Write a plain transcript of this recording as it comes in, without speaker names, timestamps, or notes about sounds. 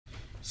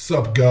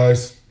Sup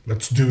guys,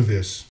 let's do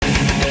this.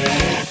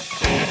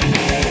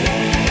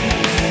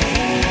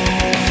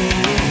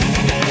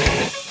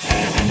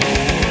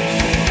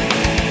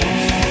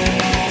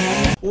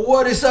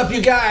 What is up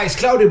you guys?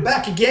 Claudio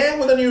back again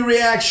with a new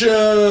reaction.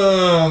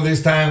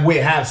 This time we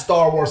have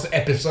Star Wars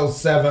Episode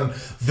 7,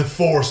 The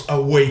Force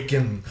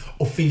Awakens,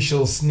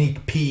 official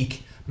sneak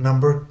peek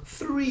number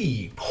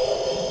 3.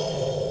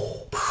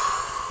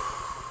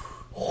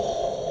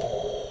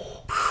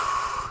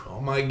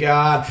 Oh my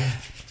god.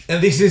 And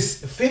this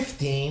is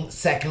 15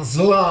 seconds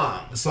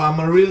long. So I'm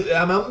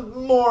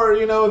more,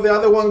 you know, the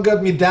other one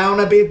got me down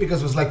a bit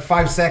because it was like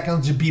 5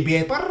 seconds,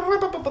 BB-8,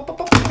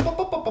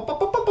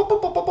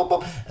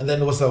 and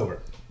then it was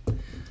over.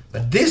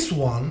 But this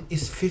one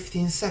is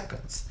 15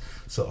 seconds.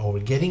 So are we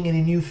getting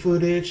any new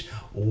footage?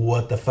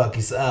 What the fuck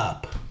is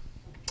up?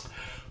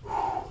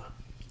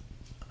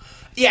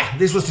 Yeah,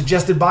 this was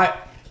suggested by,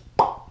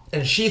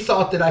 and she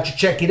thought that I should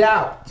check it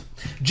out.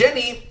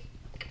 Jenny.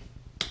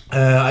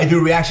 I do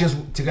reactions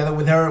together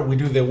with her. We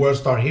do the World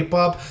Star Hip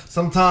Hop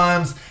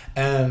sometimes,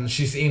 and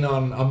she's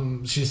on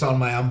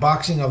my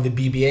unboxing of the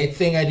BB-8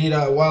 thing I did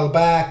a while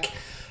back.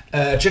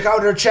 Check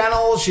out her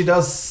channel. She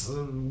does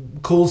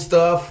cool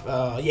stuff.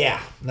 Yeah,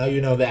 now you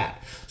know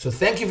that. So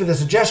thank you for the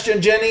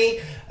suggestion,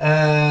 Jenny.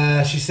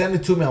 She sent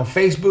it to me on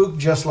Facebook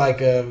just like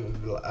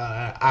an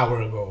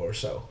hour ago or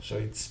so. So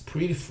it's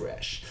pretty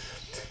fresh.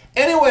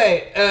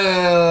 Anyway,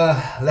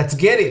 let's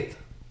get it.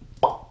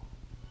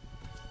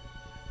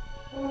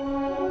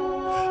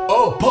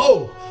 Oh,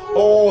 Poe!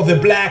 Oh, the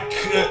black...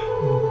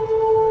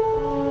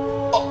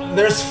 oh,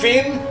 there's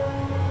Finn?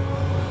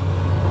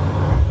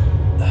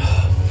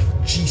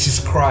 Jesus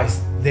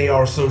Christ, they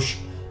are so...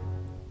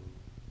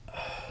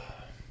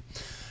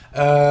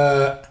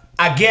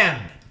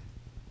 again.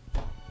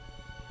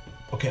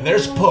 Okay,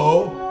 there's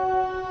Poe.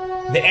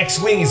 The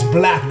X-Wing is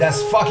black,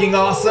 that's fucking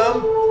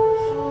awesome.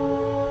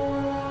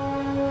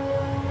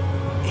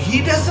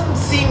 He doesn't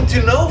seem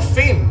to know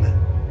Finn.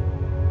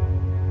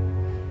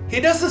 He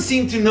doesn't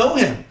seem to know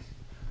him.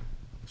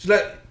 It's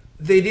like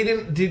they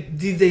didn't. Did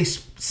they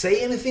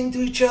say anything to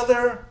each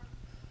other?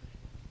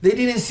 They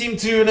didn't seem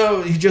to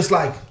know. He just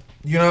like,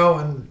 you know.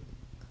 And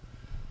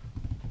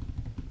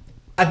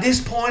at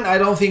this point, I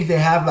don't think they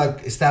have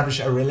like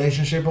established a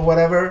relationship or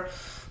whatever.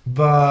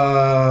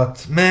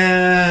 But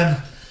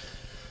man,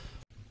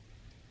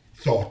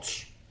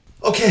 thoughts.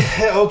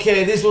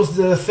 Okay. This was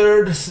the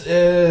third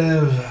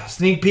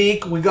sneak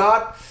peek we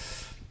got.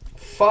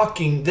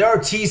 Fucking, they're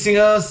teasing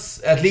us,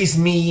 at least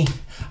me.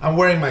 I'm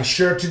wearing my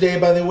shirt today,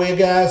 by the way,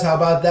 guys. How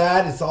about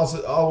that? It's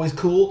also always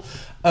cool.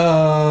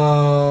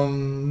 Man,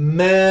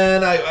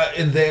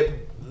 in the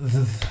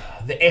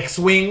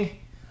X-Wing,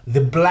 the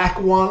black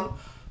one,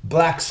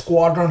 Black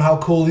Squadron. How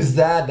cool is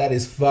that? That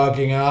is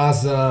fucking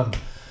awesome.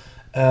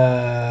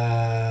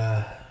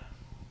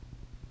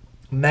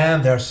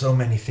 Man, there are so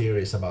many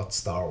theories about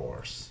Star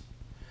Wars.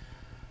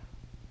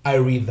 I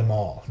read them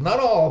all, not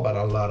all, but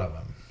a lot of them.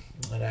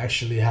 And I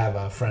actually have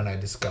a friend I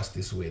discuss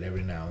this with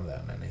every now and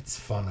then, and it's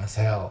fun as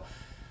hell.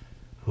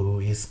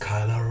 Who is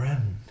Kylo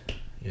Ren?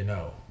 You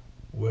know,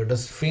 where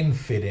does Finn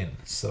fit in,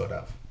 sort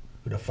of?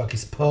 Who the fuck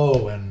is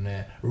Poe and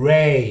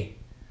Rey?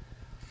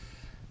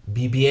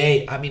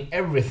 BB-8. I mean,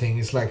 everything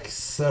is like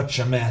such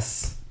a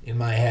mess in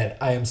my head.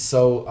 I'm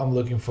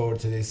looking forward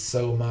to this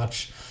so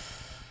much.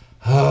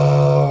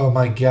 Oh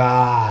my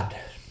god.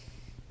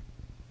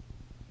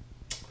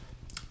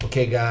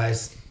 Okay,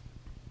 guys.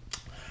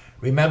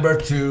 Remember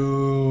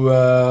to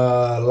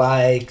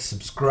like,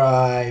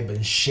 subscribe,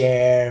 and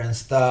share and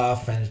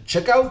stuff, and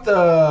check out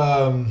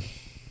the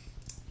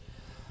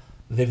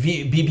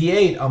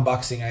BB-8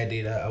 unboxing I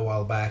did a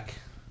while back.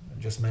 I'm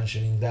just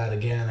mentioning that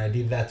again. I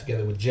did that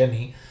together with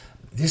Jenny.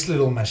 This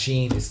little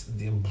machine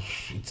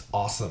it's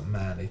awesome,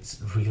 man. It's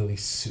really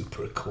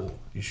super cool.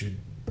 You should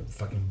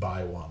fucking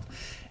buy one.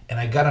 And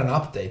I got an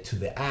update to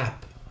the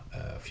app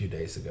a few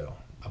days ago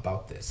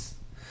about this.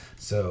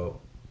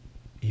 So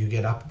you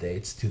get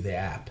updates to the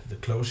app. The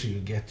closer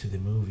you get to the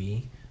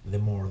movie, the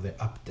more they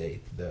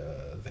update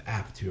the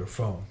app to your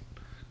phone.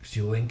 Because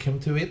you link him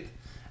to it,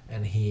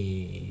 and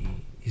he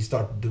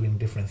starts doing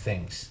different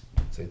things.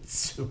 So it's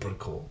super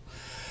cool.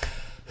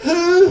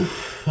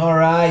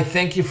 Alright,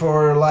 thank you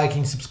for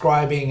liking,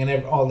 subscribing,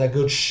 and all that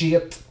good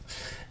shit.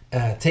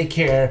 Take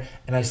care,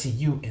 and I see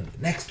you in the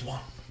next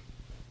one.